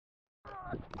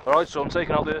Alright, so I'm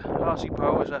taking out the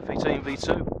rcpowers f18 v2.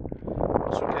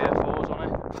 Got some kf4s on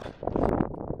it.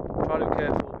 Tried to do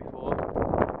kf4 before,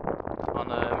 and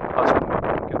I had to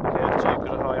get the kf2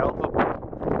 because of high alpha, but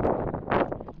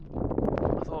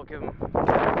I thought I'd give them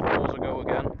kf4s a go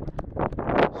again.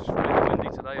 It's really windy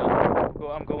today.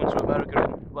 I'm going to America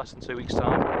in less than 2 weeks'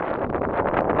 time. I'm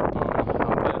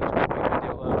betting it's going to be windy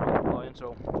out there while I'm flying,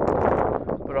 so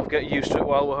but I'll get used to it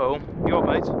while we're home. You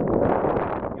alright, mate?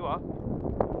 You are?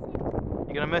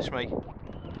 You're going to miss me?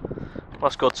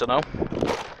 That's good to know.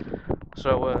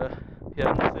 So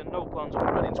yeah, no plans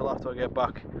on ready until after I get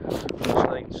back from the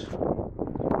States. It's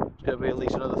going to be at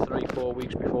least another 3-4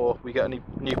 weeks before we get any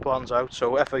new plans out.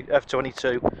 So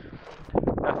F22,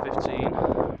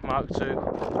 F15, Mark II,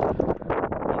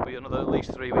 will be another at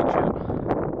least 3 weeks yet.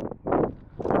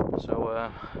 So I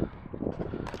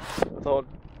thought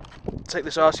I'd take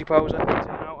this rcpowers F18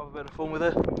 out, have a bit of fun with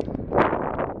it.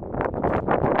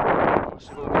 Let's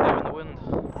see what we can do in the wind.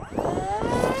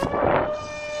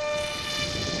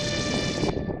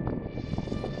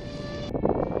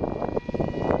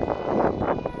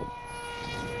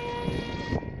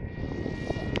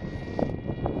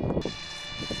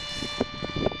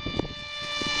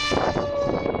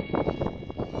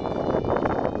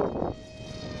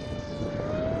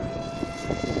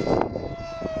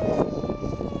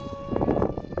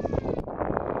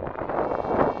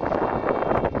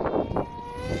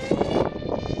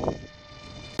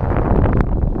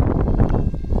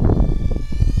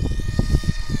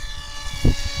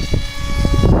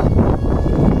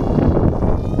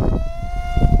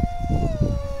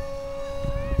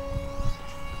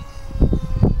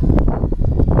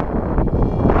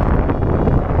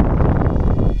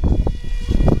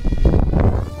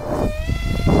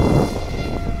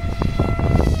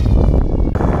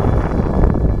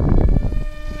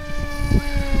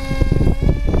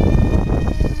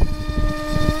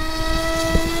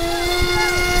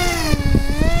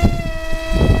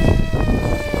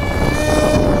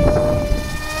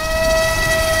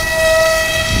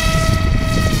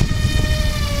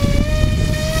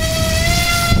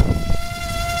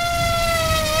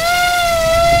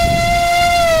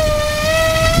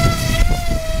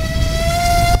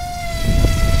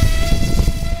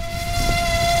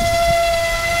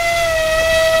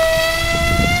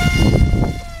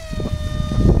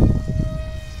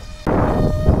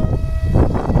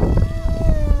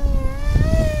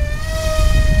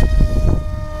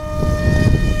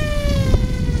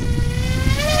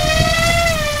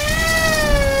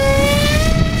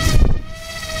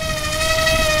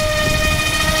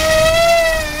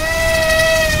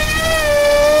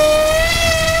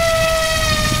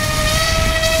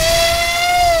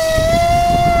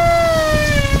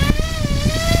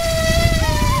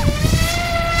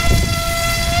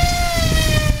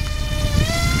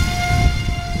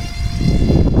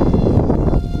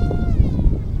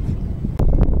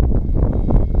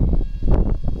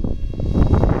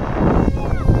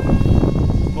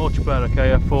 Much better,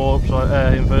 kf4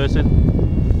 upside inverted.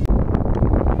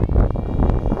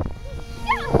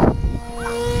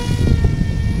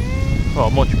 Oh,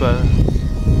 much better.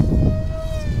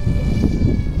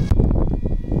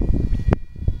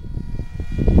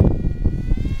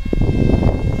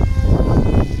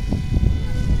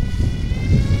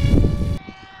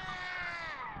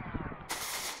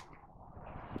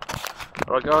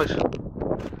 Alright guys,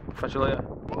 catch you later.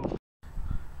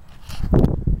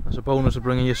 That's a bonus of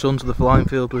bringing your son to the flying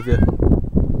field with you.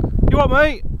 You what,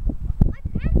 mate?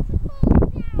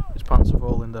 His pants are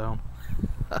falling down.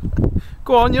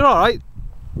 Go on, you're alright.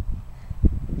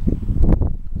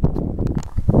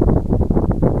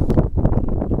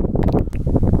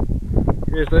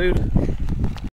 Cheers, dude.